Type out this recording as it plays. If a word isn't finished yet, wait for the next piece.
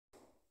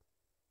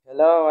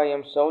Hello, I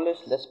am Saulius.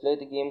 Let's play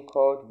the game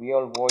called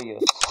Real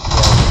Warriors.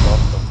 Yeah,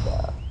 lots of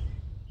that.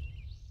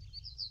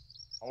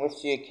 I want to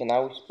see, can I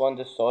respond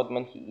to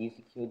Swordman? He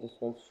easy killed this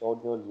one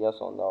soldier, yes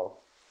or no?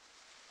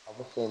 I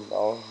would say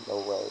no, no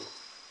way.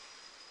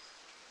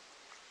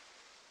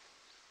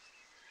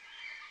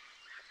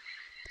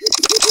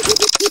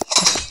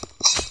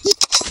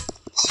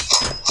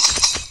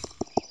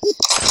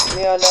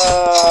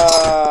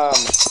 Alarm!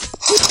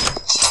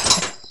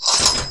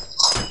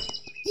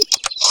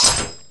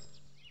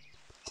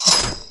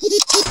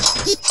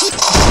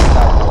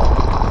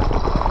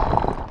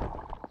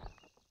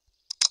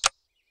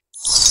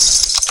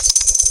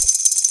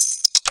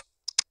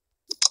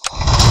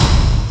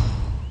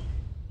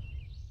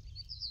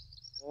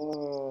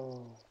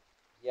 Oh,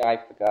 yeah, I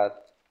forgot.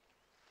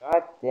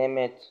 God damn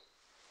it.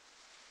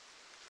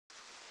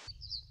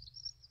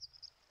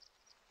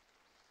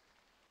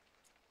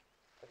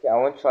 Okay, I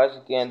want to try this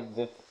again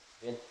with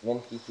when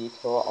he hit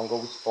her. I'm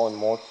going to spawn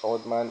more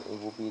Swordman. It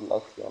will be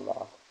lucky or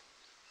not.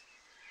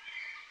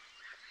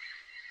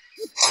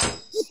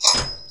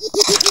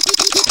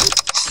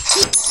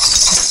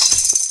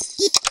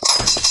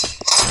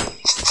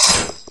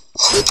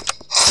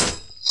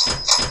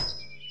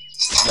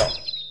 No.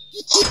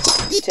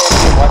 Tell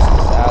me watch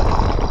this out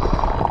again.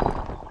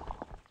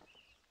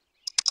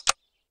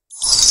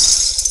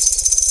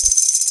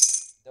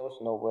 There was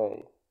no way.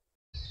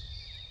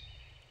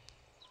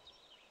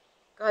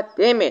 God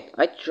damn it,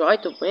 I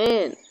tried to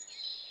win.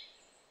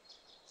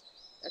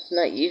 That's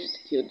not easy to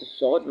kill the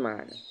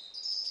Swordman.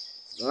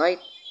 Right?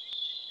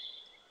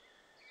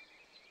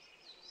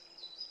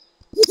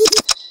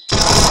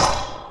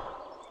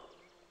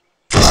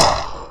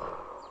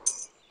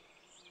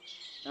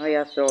 Oh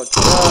yeah, so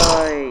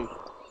die!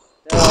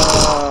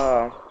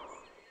 Die!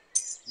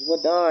 You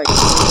will die!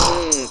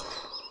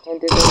 Dun,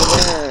 dun, dun,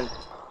 dun.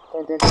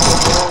 Dun, dun, dun,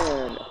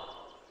 dun, dun.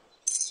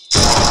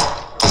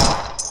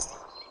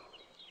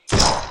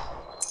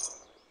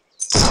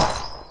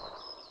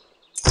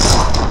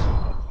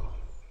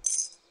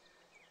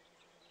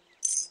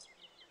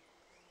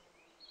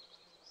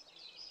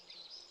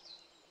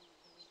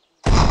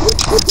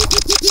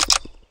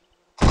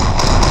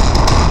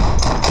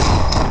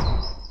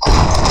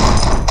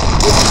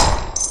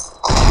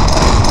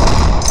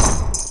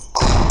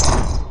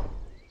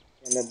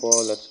 Cannibal,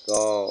 let's go.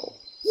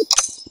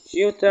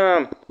 Shoot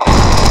him!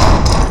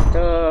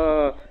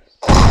 The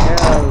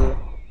hell!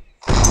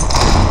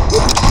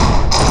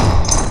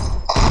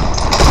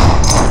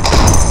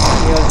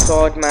 Your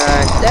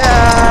Swordman! No!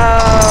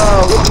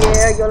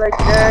 Yeah, you're like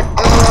that!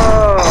 Oh!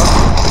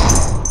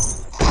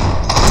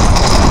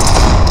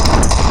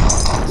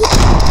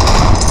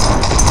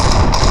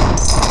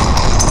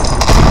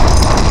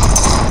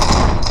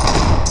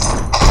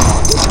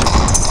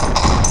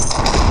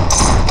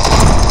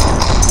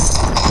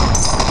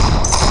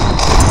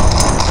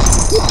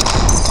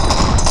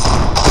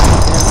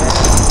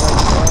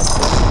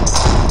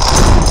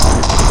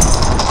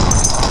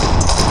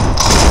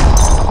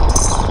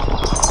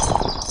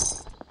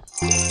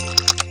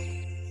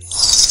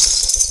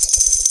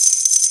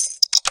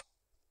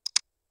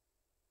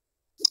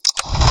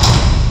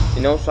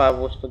 You know, so I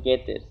was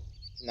forget it.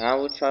 Now I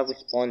will try to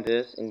respond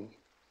this and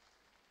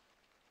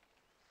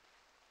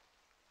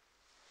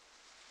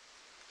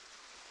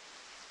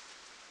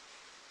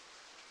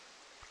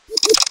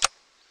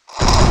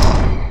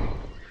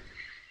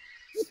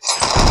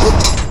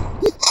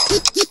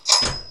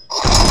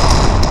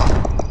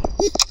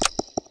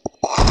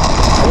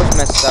I was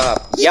messed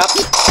up. Yup.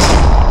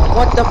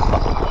 What the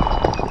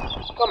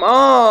fuck? Come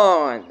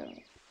on!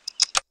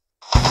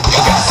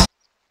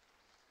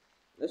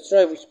 Let's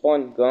try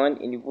respawn gun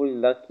and you will be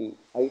lucky.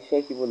 Are you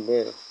sure he will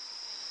live?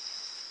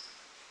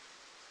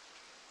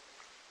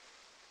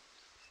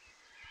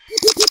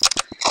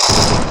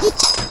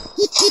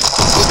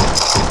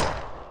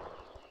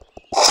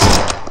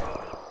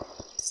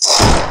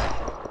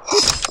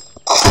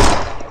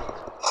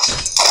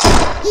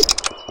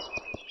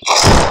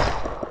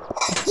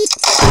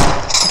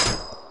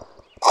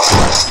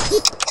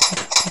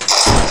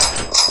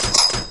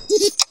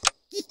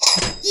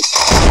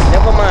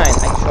 Never mind,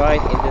 I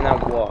tried and then I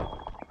walked.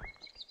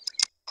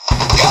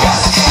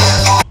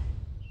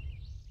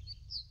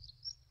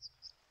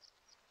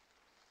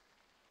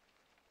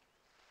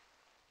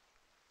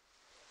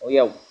 Oh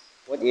yeah,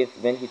 what if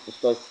when he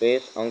destroys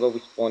base, I'm gonna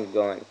respawn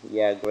gun?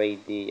 Yeah, great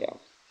idea.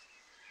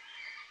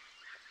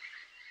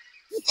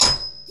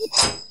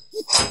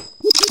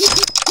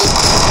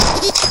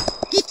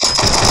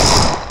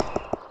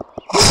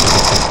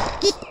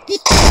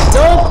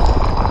 No!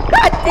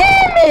 God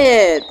damn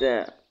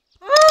it!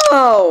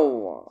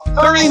 How?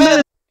 30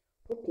 minutes!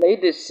 Who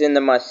played this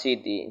cinema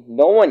CD?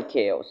 No one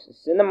cares.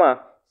 Cinema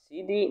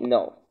CD?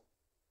 No.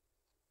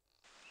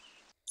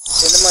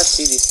 Cinema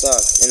CD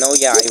sucks. And oh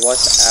yeah, I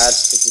watch the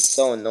ads because it's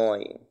so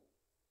annoying.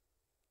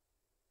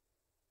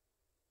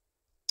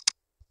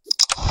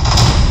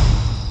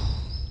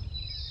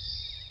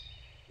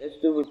 Let's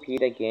do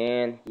repeat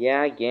again.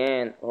 Yeah,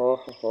 again. Oh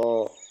ho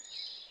ho.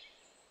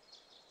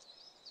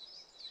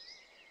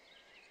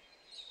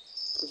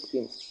 This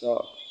game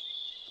sucks.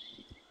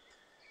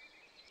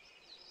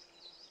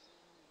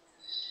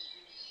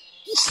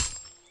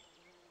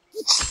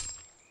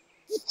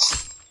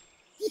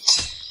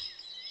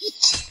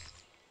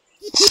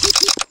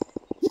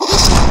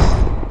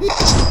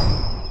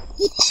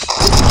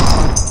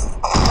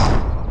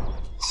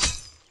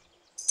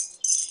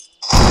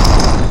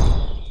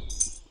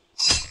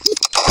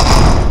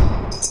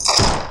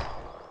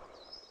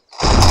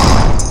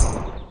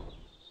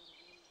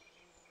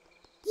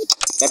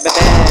 Bam, bam,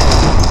 bam.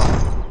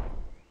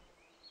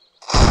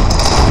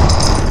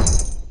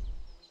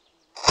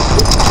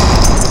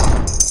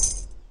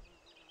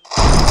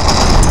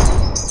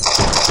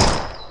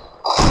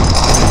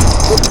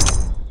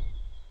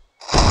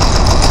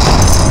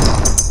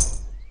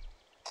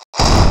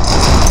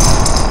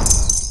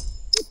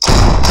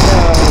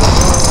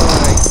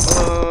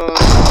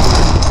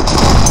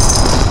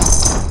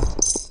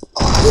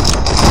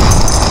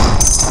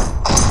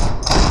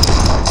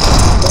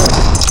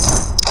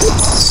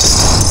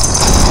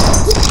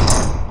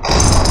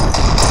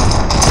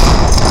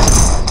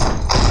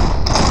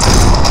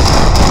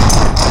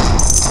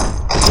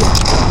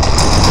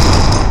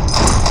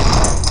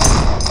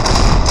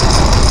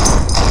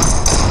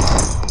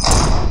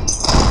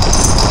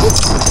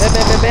 Bam,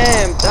 bam, bam,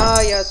 bam.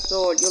 Die,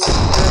 asshole. You like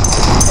that?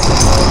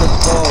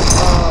 Die.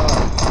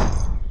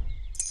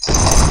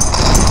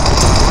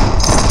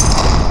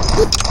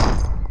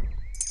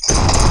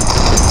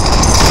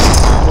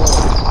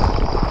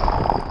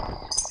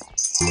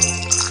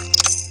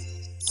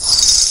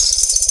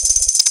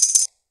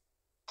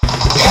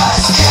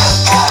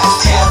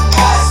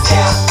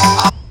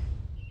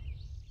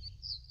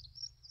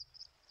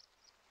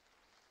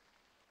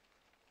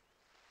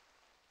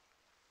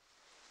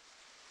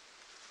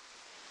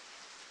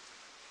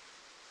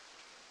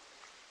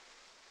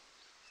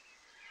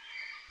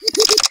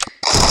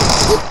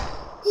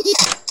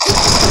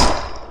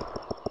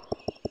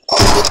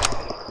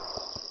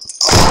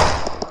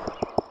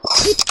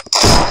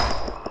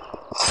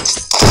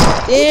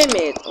 Damn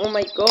it! Oh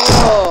my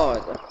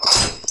god!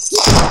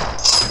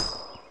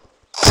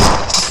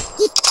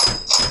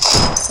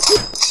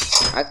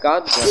 I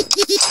got them.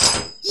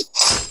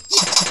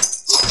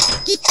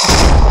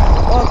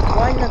 Oh,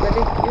 why not? I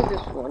didn't kill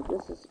this one.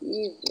 This is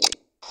easy.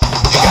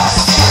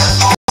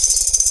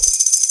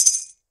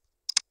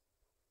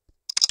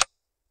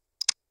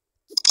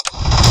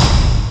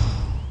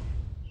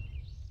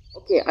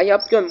 Okay, I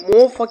have got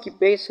more fucking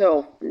base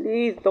health.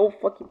 Please don't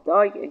fucking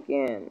die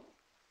again.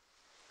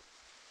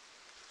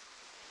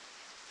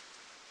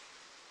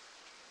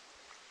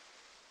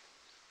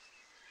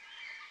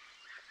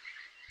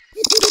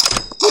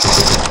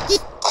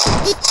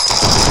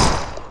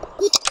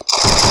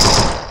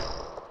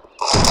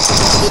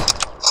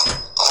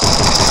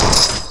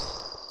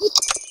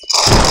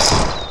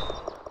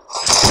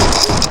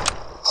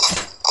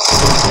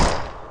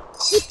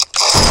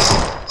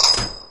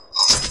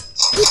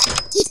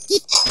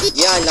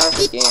 Yeah, I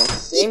lost again.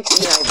 Same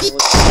thing I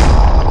would.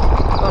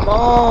 Come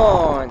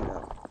on!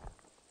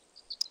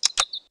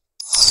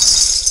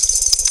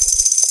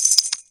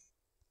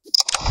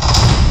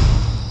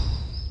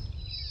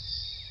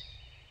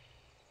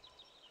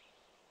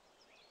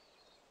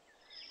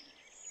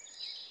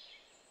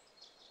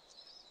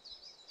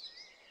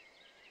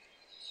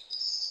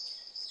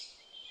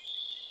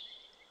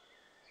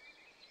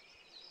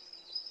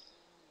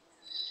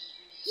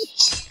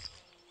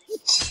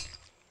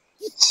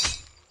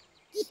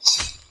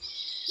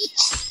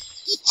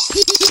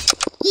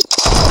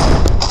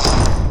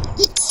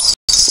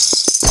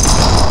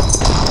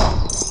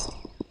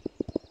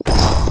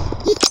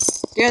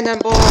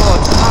 Cannonball!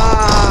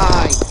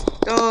 Die!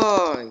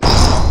 Die!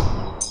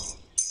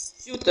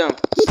 Shoot them!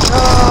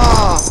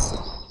 Ah!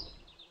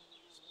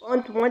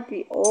 Spawn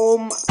 20, oh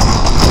my...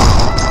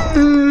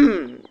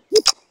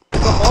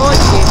 Come on,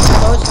 game,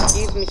 just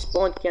give me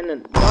spawn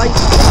cannon. Why?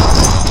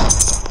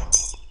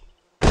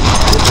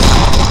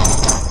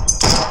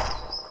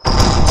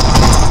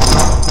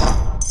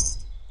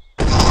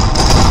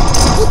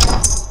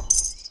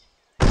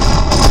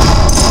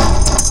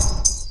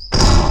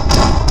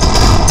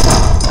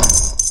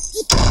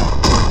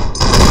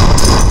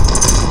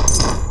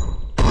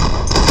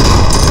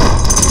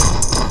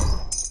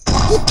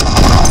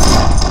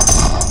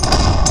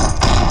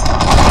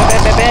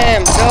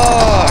 Bam,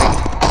 die!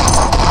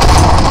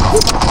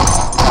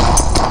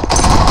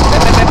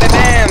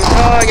 Bam,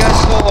 die,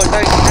 asshole,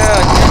 like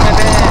that,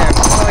 bam,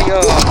 die,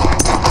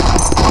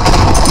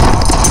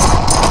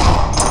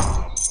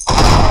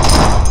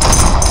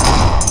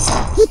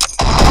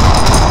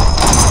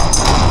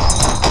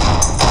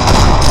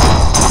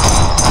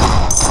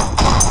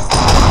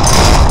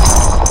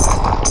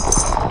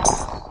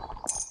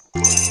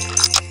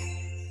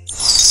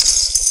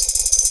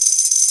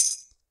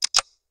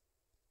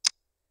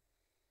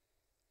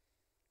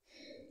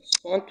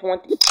 Spawn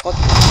 20,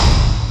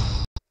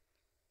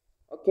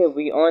 okay,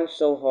 we on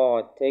so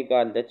hard. Thank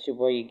God, let's see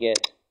what you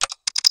get.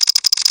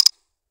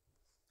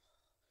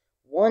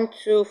 1,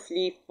 2,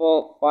 3,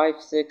 4,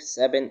 5, 6,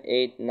 7,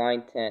 8,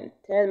 9, 10.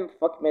 10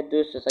 fuck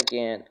Medusas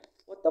again.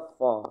 What What the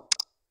fuck?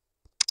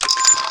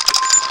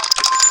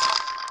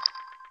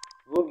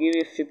 We'll give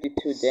you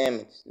 52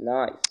 damage.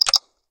 Nice.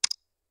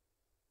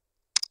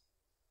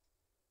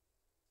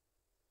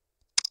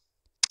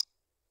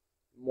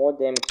 More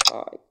damage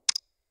high.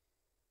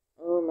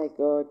 Oh my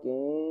god,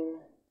 game.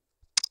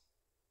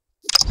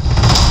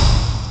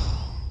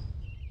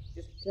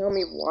 Just tell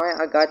me why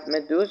I got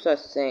Medusa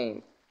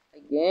same.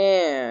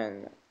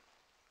 Again.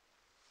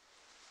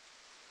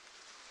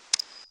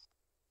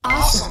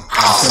 Awesome.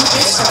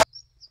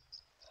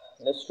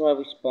 Let's try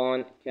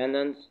respawn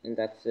cannons and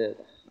that's it.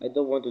 I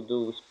don't want to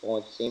do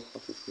respawn same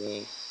fucking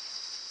thing.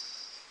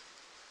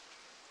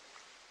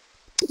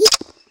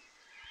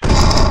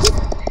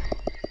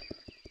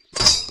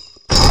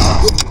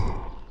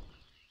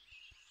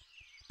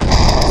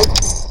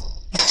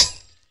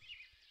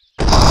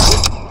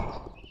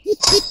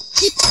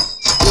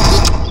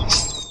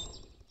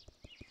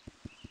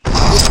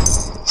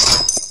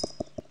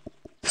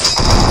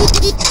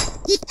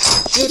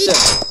 Shoot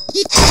them!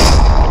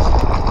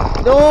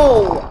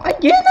 No! I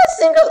get a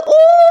single.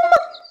 Oh!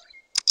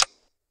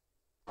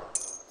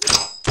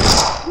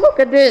 Look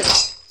at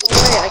this! No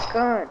way, I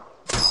can't.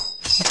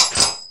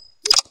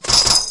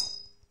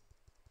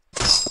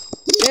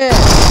 Yeah!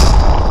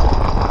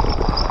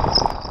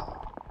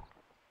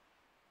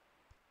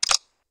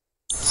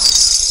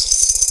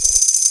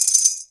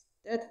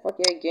 That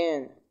fucking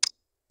again.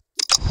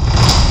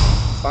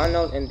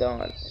 Final and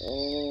done.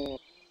 Oh.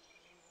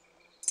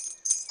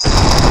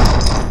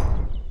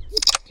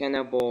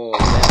 Cannibal.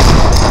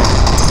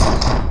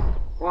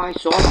 Why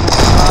so much?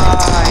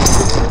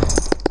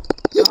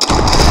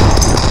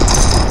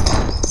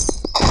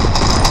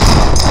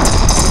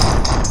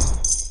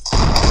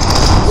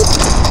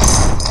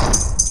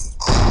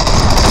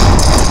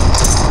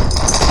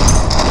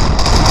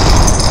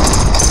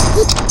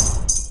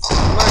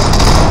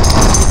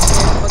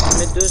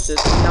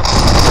 Medusas, enough.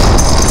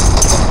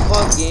 What the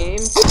fuck,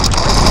 game?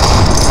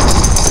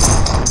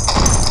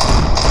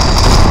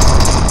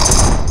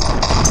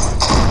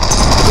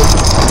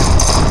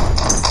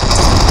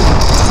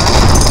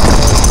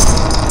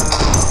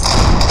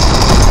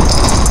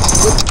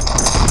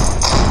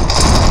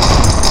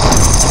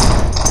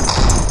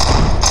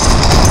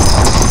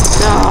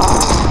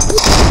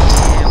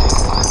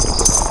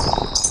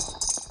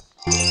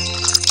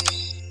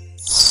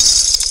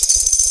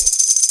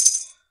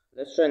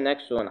 Let's try the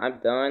next one. I'm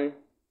done.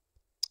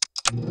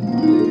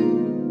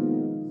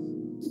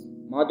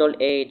 Model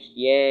Age,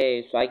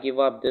 yay! So I give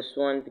up this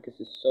one because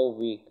it's so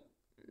weak.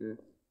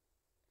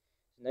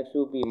 Next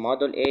will be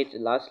Model Age,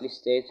 lastly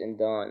stage and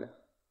done.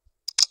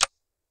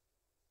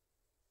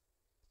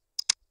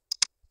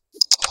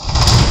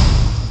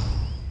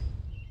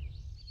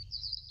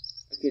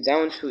 Okay, that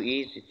one's too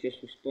easy. Just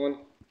respawn.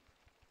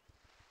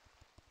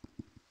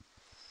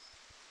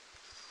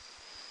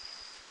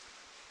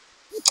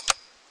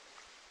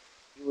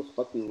 He was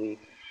fucking weak.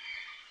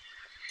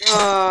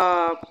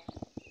 Stop!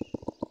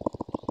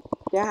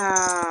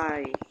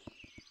 Die!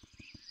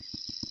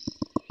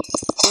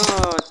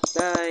 Oh,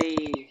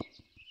 die!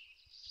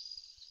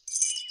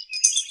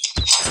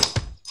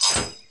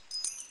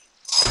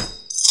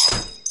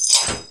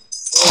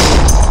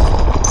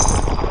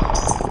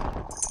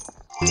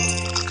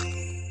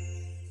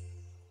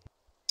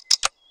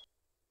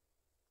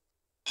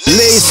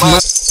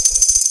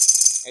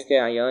 Okay,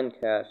 I earned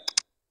cash.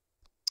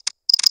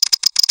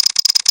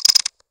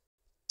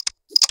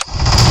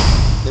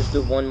 Let's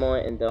do one more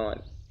and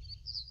done.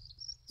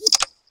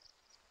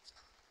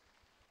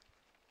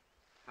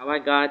 How I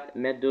got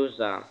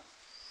Medusa.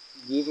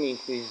 Give me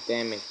increased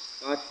damage.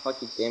 God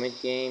fucking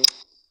damage game.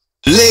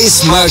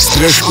 Лейс Макс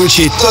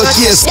трешкучий, тот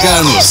есть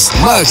канус.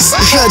 Макс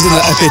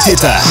жадина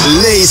аппетита.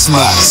 Лейс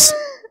Макс.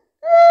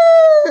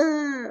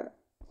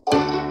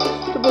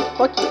 Stupid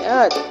fucking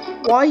ad.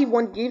 Why you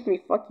won't give me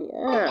fucking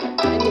ad?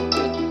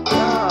 Anything.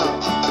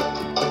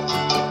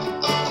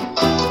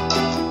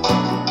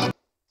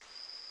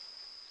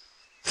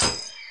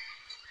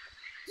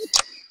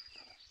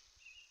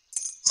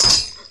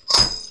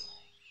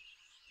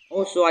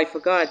 Also, I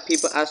forgot,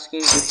 people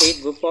asking to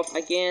hate ripoff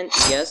again.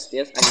 Yes,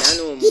 there's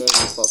another more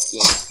ripoff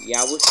game.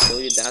 Yeah, I will show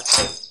you that.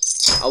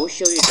 I will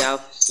show you that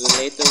soon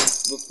later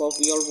ripoff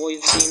real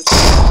voice games.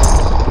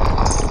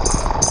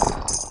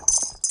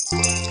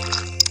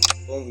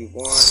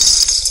 1v1.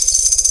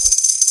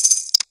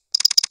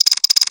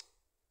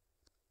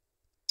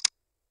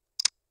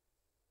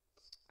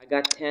 I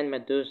got 10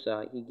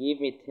 Medusa. He gave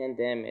me 10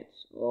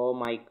 damage. Oh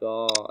my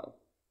god.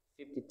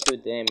 52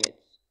 damage.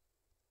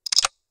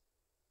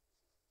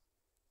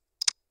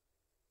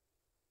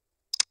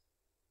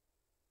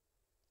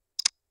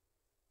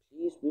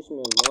 Please wish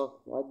me luck.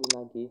 Why did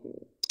not give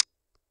me?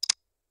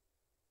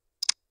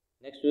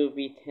 Next will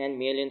be 10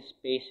 million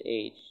space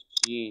age.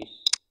 Jeez.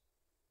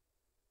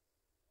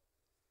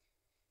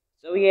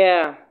 So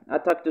yeah, I'll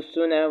talk to you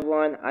soon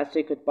everyone. I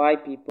say goodbye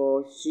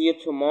people. See you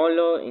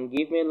tomorrow and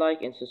give me a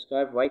like and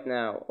subscribe right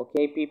now.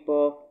 Okay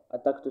people, I'll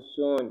talk to you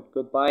soon.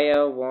 Goodbye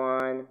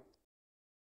everyone.